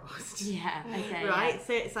going to be crossed. Yeah. Okay. Right. Yeah.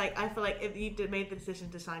 So it's like I feel like if you've made the decision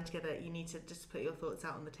to sign together, you need to just put your thoughts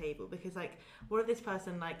out on the table, because like what if this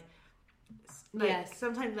person like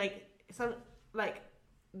sometimes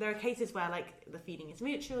there are cases where like the feeling is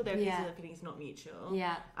mutual, there are cases where the feeling is not mutual.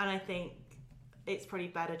 Yeah. And I think it's probably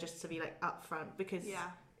better just to be like upfront, because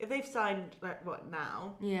if they've signed like what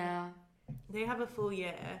now? Yeah. They have a full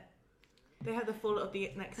year. They have the full of the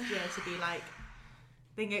next year to be like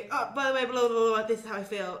they go, oh, by the way, blah, blah, blah, blah, this is how I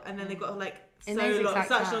feel, and then they've got like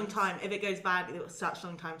such long time. If it goes bad, they've got such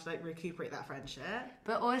long time to like recuperate that friendship.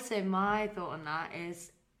 But also my thought on that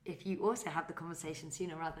is, if you also have the conversation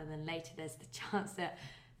sooner rather than later, there's the chance that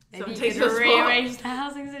maybe you could rearrange the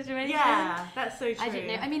housing situation. Yeah, that's so true. I don't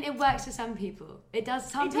know. I mean, it works for some people. It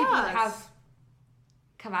does. Some people have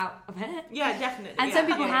come out of it. Yeah, definitely. And some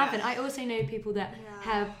people haven't. I also know people that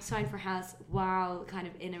have signed for a house while kind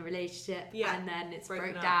of in a relationship, and then it's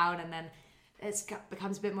broke down, and then it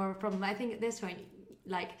becomes a bit more of a problem. I think at this point,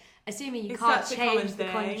 like, assuming you can't change the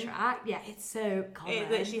contract, it's so common. It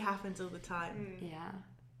literally happens all the time. Yeah.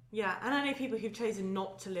 Yeah, and I know people who've chosen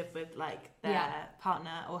not to live with like their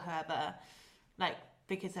partner or whoever, like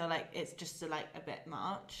because they're like, it's just like a bit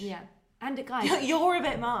much. Yeah. And guys, you're a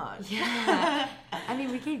bit much. Yeah. I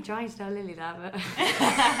mean, we keep trying to tell Lily that, but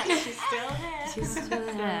she's still here. She's still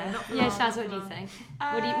here. Yeah, Shaz, what do you think?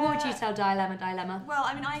 What would you tell Dilemma? Well,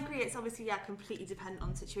 I mean, I agree. It's obviously completely dependent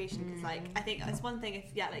on the situation. Because like, I think it's one thing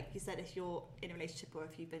if like you said, if you're in a relationship or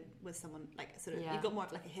if you've been with someone like sort of you've got more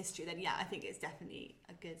of like a history, then I think it's definitely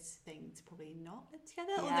a good thing to probably not live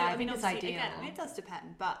together. Yeah, although I mean, it's ideal. Again, it does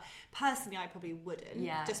depend, but personally, I probably wouldn't.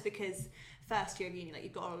 Yeah. Just because first year of uni, like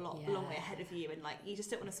you've got a long way ahead of you, and like you just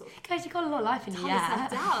don't want to sort of guys, you've got a lot of life in you.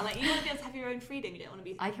 Yourself down. Like you want to be able to have your own freedom. You don't want to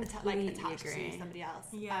be attached agree. to somebody else.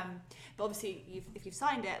 Yeah. But obviously, if you've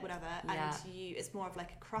signed it, whatever, and it's more of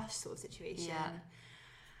like a crush sort of situation. Yeah.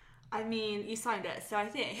 I mean, you signed it, so I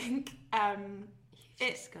think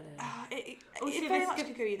it's got it very much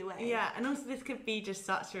could go either way. Yeah, and also this could be just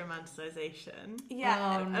such a romanticisation.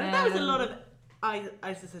 Yeah. Oh, no. I mean, there was a lot of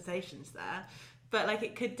isociations there, but like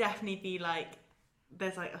it could definitely be like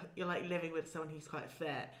there's like you're like living with someone who's quite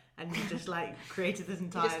fit, and you just like created this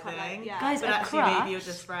entire thing. Guys, but actually crush, maybe you're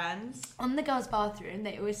just friends. On the girls' bathroom,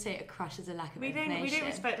 they always say a crush is a lack of information. We don't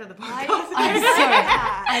respect other podcasts. I'm sorry,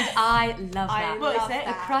 and I love that. What is it?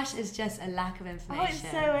 A crush is just a lack of information. Oh,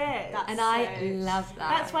 it so is. I love that.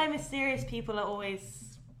 That's why mysterious people are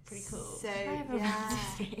always pretty cool. So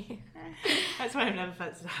That's why I've never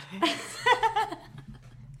fancied Alex.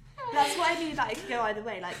 That's what I mean about it could go either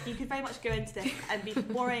way. Like you could very much go into this and be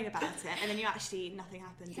worrying about it, and then you actually nothing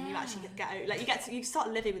happens, and you actually get out. Like you start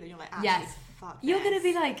living with it, and you're like, actually, fuck. You're gonna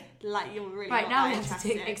be like you're really right not now. We that have to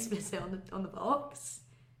take explicit on the box.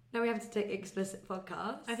 Now we have to take explicit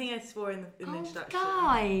podcast. I think I swore in the introduction.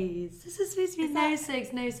 Guys, this is supposed to be no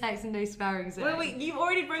sex, and no swearing zone. Wait, you've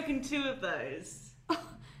already broken 2 of those. Oh,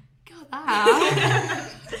 God, that.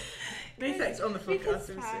 No sex on the podcast.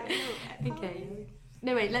 Okay.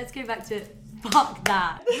 No, wait, let's go back to fuck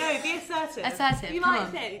that. No, be assertive. Assertive.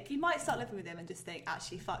 You might start living with him and just think,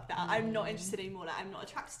 actually, fuck that. I'm not interested anymore. Like, I'm not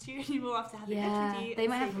attracted to you anymore after having lived with you. They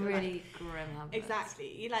might have really grim habits. Exactly.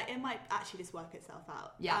 It might actually just work itself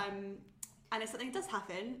out. Yeah. And if something does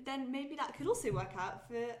happen, then maybe that could also work out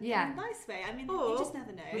for in a nice way. I mean, or you just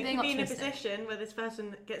never know. You could be in a position where this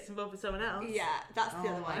person gets involved with someone else. Yeah, that's the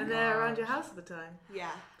other one. And they're around your house all the time.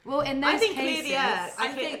 Yeah. Well, in those cases... I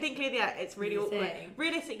think clear the air, it's really awkward.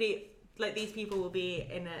 Realistically, like these people will be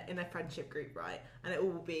in a friendship group, right? And it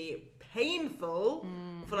will be painful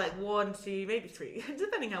for like 1, 2, maybe 3,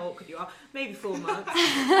 depending how awkward you are, maybe 4 months.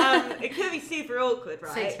 It could be super awkward,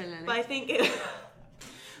 right? But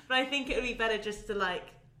I think it would be better just to like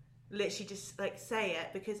literally just like say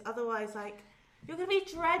it, because otherwise like you're going to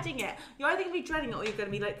be dreading it. You're either going to be dreading it or you're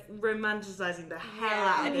going to be like romanticising the hell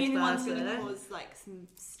out of this person. One's going to cause like some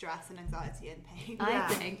stress and anxiety and pain.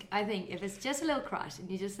 I think if it's just a little crush and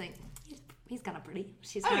you just think he's kind of pretty,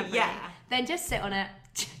 she's kind of pretty, then just sit on it,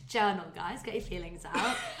 journal, guys, get your feelings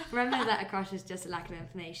out. Remember that a crush is just a lack of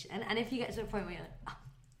information, and if you get to a point where you're like, oh,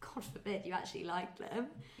 God forbid you actually like them,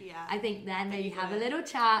 I think then maybe have a little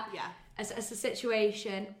chat. As a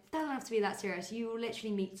situation, doesn't have to be that serious. You will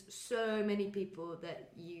literally meet so many people that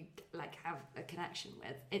you like have a connection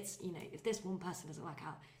with. It's if this one person doesn't work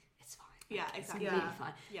out, it's fine. Yeah, exactly. It's completely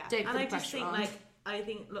fine. Yeah. Don't put and I pressure just think on. I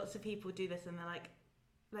think lots of people do this and they're like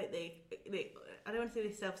they I don't want to say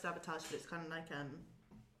they self-sabotage, but it's kind of like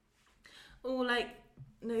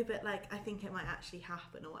no, but like I think it might actually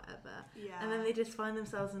happen or whatever. Yeah. And then they just find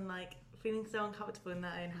themselves in like feeling so uncomfortable in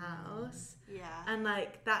their own house. Yeah. And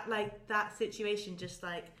that situation just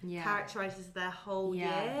like characterizes their whole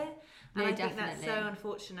year. And I think that's so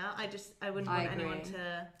unfortunate. I wouldn't want anyone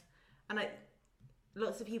to, and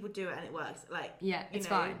lots of people do it and it works. Like it's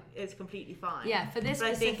fine. It's completely fine. Yeah, for this. But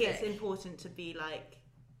I think it's important to be like,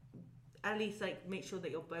 at least like make sure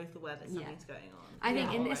that you're both aware that something's going on. I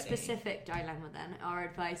think in this specific dilemma, then our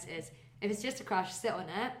advice is if it's just a crush, sit on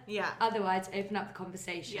it. Yeah. Otherwise, open up the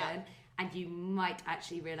conversation. Yeah. And you might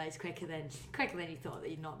actually realise quicker than you thought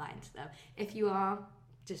that you're not that into them. If you are,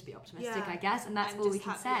 just be optimistic, I guess, and that's all we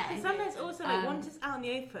can say. And sometimes also, like, once it's out in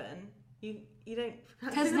the open, you don't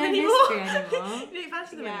fancy them anymore. Mystery anymore. You don't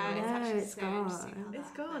fancy them anymore. No, it's gone.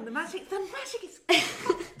 It's gone. The magic is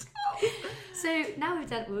gone. So now we've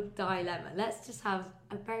done with dilemma. Let's just have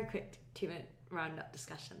a very quick 2-minute round-up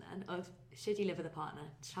discussion then of should you live with a partner?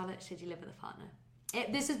 Charlotte, should you live with a partner?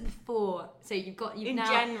 This is before, so you've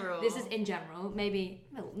general. This is in general. Maybe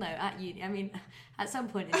no, at uni. I mean, at some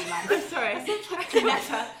point in your life. I'm sorry.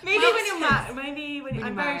 Never. Maybe when you're married. Maybe when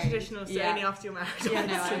I'm very traditional, so only after you're married. Yeah,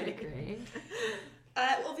 no, I would agree.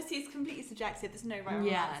 Obviously, it's completely subjective. There's no right or wrong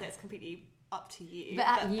answer. It's completely up to you. But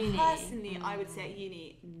at uni, personally, I would say at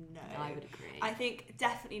uni, no. I would agree. I think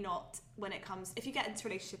definitely not when it comes. If you get into a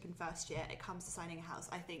relationship in first year, it comes to signing a house.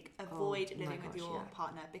 I think avoid living with your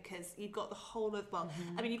partner, because you've got the whole of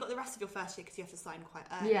I mean, you've got the rest of your first year because you have to sign quite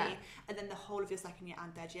early, and then the whole of your second year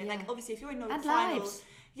and third year. Like obviously, if you're in your final, lives.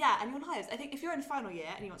 and your lives. I think if you're in final year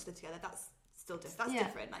and you want to live together, that's still different. That's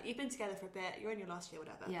different. Like you've been together for a bit, you're in your last year,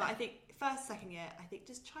 whatever. But I think first, second year, I think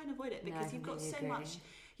just try and avoid it, because you've got so much.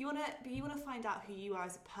 You want to find out who you are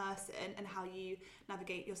as a person and how you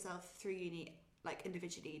navigate yourself through uni, like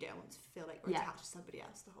individually. You don't want to feel like you're attached to somebody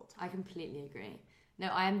else the whole time. I completely agree. No,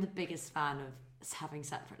 I am the biggest fan of having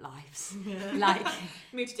separate lives. Like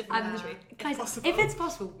move to different country, guys, if it's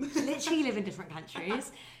possible, literally live in different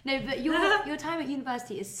countries. No, but your time at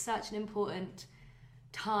university is such an important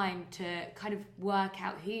time to kind of work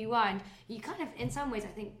out who you are, and you kind of, in some ways, I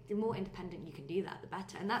think the more independent you can do that, the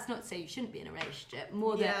better. And that's not to say you shouldn't be in a relationship,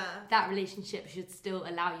 more that relationship should still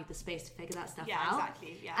allow you the space to figure that stuff out.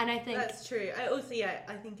 Exactly. And I think that's true. I also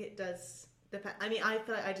I think it does depend. I mean, I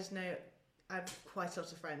feel like I just know I have quite a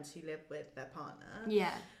lot of friends who live with their partner,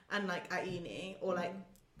 and like at uni or like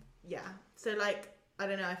so like I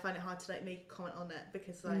don't know, I find it hard to like make a comment on it,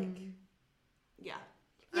 because like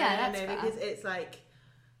that's fair. Because it's like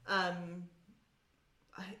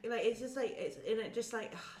it's just like it's just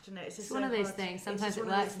like I don't know. It's just one of those things. Sometimes it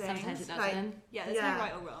works and sometimes it doesn't. Like, there's no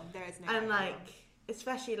right or wrong. There is no. And right or wrong.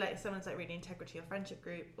 Especially like someone's like really integral to your friendship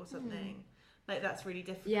group or something. Like that's really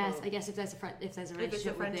difficult. Yes, I guess if there's a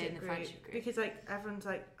relationship within the friendship group, because like everyone's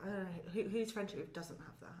like, I don't know, whose friendship group doesn't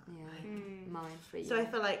have that. Yeah, mine for you. So I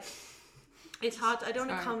feel like it's hard. I don't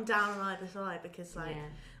want to come down on either side, because like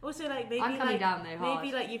also like maybe I'm coming down though hard.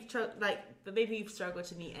 Maybe like but maybe you've struggled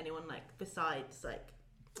to meet anyone like besides like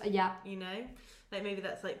you know, like maybe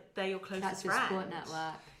that's like they're your closest friend. That's your support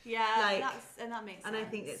network. Yeah, like, and that makes sense. And I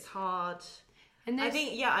think it's hard. And I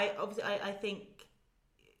think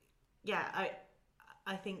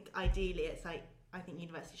I think ideally it's like, I think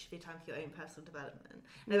university should be a time for your own personal development.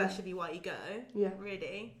 No, that should be why you go. Yeah.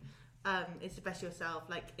 Really. It's to better yourself,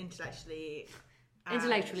 like intellectually.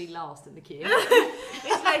 Intellectually last in the queue.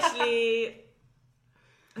 Intellectually.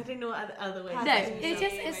 I don't know what other ways. No,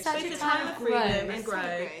 it's such a time of freedom and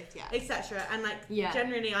growth, etc. And like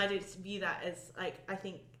generally, I don't view that as like, I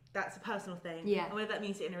think that's a personal thing. Yeah. And whether that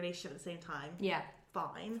means you're in a relationship at the same time. Yeah.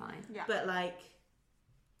 Fine. Yeah. But like,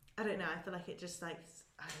 I don't know. I feel like it just like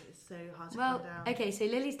it's so hard to calm down. Okay, so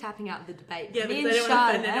Lily's tapping out the debate. Yeah, me and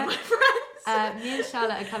Charlotte. Me and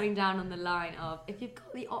Charlotte are coming down on the line of, if you've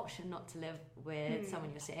got the option not to live with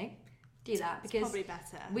someone you're seeing, do that, because it's probably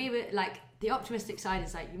better. We were like, the optimistic side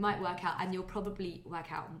is like, you might work out, and you'll probably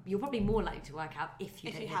more likely to work out if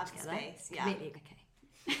you don't live together. Space. Yeah. Completely.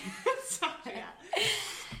 Okay.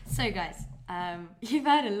 So guys, you've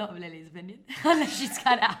heard a lot of Lily's opinion, unless she's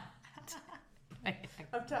cut out.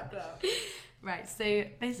 I'm tapped out. Right, so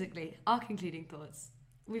basically, our concluding thoughts.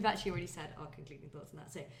 We've actually already said our concluding thoughts on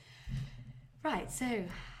that. So, right, so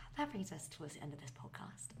that brings us towards the end of this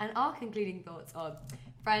podcast. And our concluding thoughts on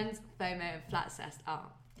friends, FOMO, and Flatcest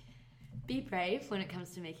are: be brave when it comes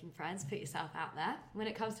to making friends. Put yourself out there. When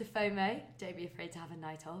it comes to FOMO, don't be afraid to have a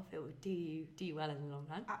night off. It will do you well in the long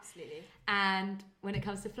run. Absolutely. And when it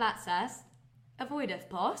comes to Flatcest, avoid if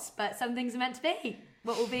possible, but some things are meant to be.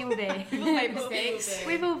 What will be, will be. We've all made mistakes.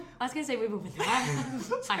 I was going to say we've all been there. I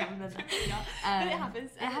haven't been there. But it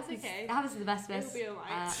happens. It happens. Okay. It happens to the best of us. It'll be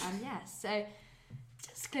alright. And yes, so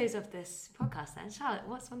just to close off this podcast then, Charlotte,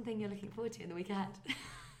 what's one thing you're looking forward to in the week ahead?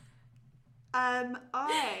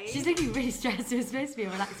 She's looking really stressed. It was supposed to be a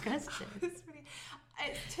relaxed question.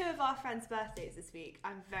 It's two of our friends' birthdays this week.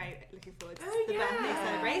 I'm very looking forward to the birthday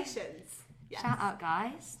celebrations. Yes. Shout out,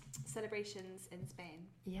 guys. Celebrations in Spain.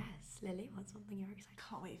 Yes. Lily, what's one thing you're excited?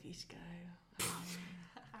 Can't wait for you to go.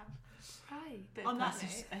 Right. On that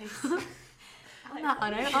space. On that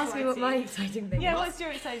note, ask me what my exciting thing is. Yeah, what's your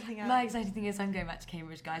exciting thing? My exciting thing is I'm going back to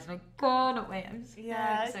Cambridge, guys. And I cannot wait. I'm just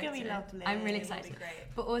it's going to be lovely. I'm really excited.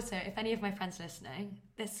 But also, if any of my friends are listening,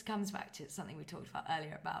 this comes back to something we talked about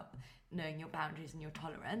earlier about knowing your boundaries and your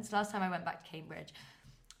tolerance. Last time I went back to Cambridge,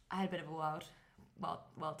 I had a bit of a wild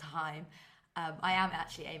time. I am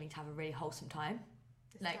actually aiming to have a really wholesome time.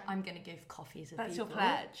 I'm going to give coffees with That's people. your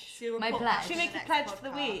pledge. My pledge. Should we make a pledge for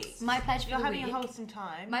the week? My pledge for the week. You're having a wholesome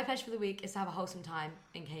time. My pledge for the week is to have a wholesome time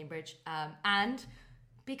in Cambridge, and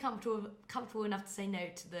be comfortable enough to say no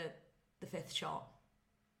to the fifth shot.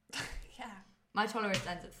 Yeah. My tolerance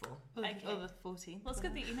ends at 4. Or the 14. Well, it's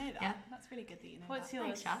good that you know that. Yeah. That's really good that you know What's that.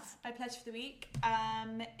 yours? Thanks, My pledge for the week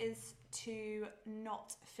is to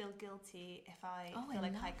not feel guilty if I feel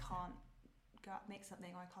like I can't go out, make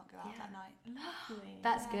something, or I can't go out that night. Lovely.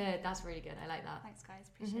 That's good. That's really good. I like that. Thanks, guys.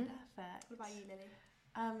 Appreciate it. Perfect. What about you, Lily?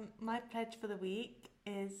 My pledge for the week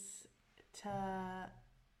is to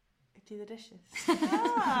do the dishes.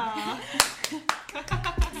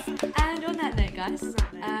 And on that note, guys,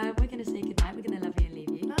 we're going to say goodnight. We're going to love you and leave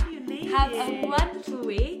you. Love you and leave Have you. a wonderful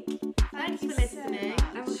week. Thanks for listening.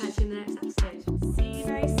 And we'll catch you in the next episode. See you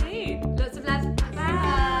very soon. Lots of love.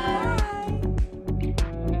 Bye.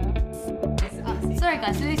 Sorry,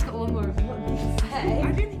 guys. Lily's got one more important thing to say.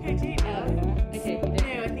 I don't think I do. Okay, you do.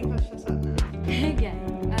 No, I think I'll shut up now.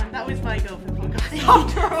 Yeah. That was my goal for the podcast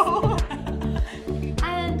after all.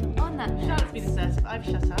 And on that note, Charlotte's been assertive. I've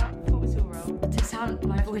shut up. What was your role? to sound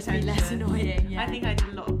my voice be less Pretentious. annoying. Yeah. I think I did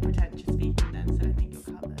a lot of pretentious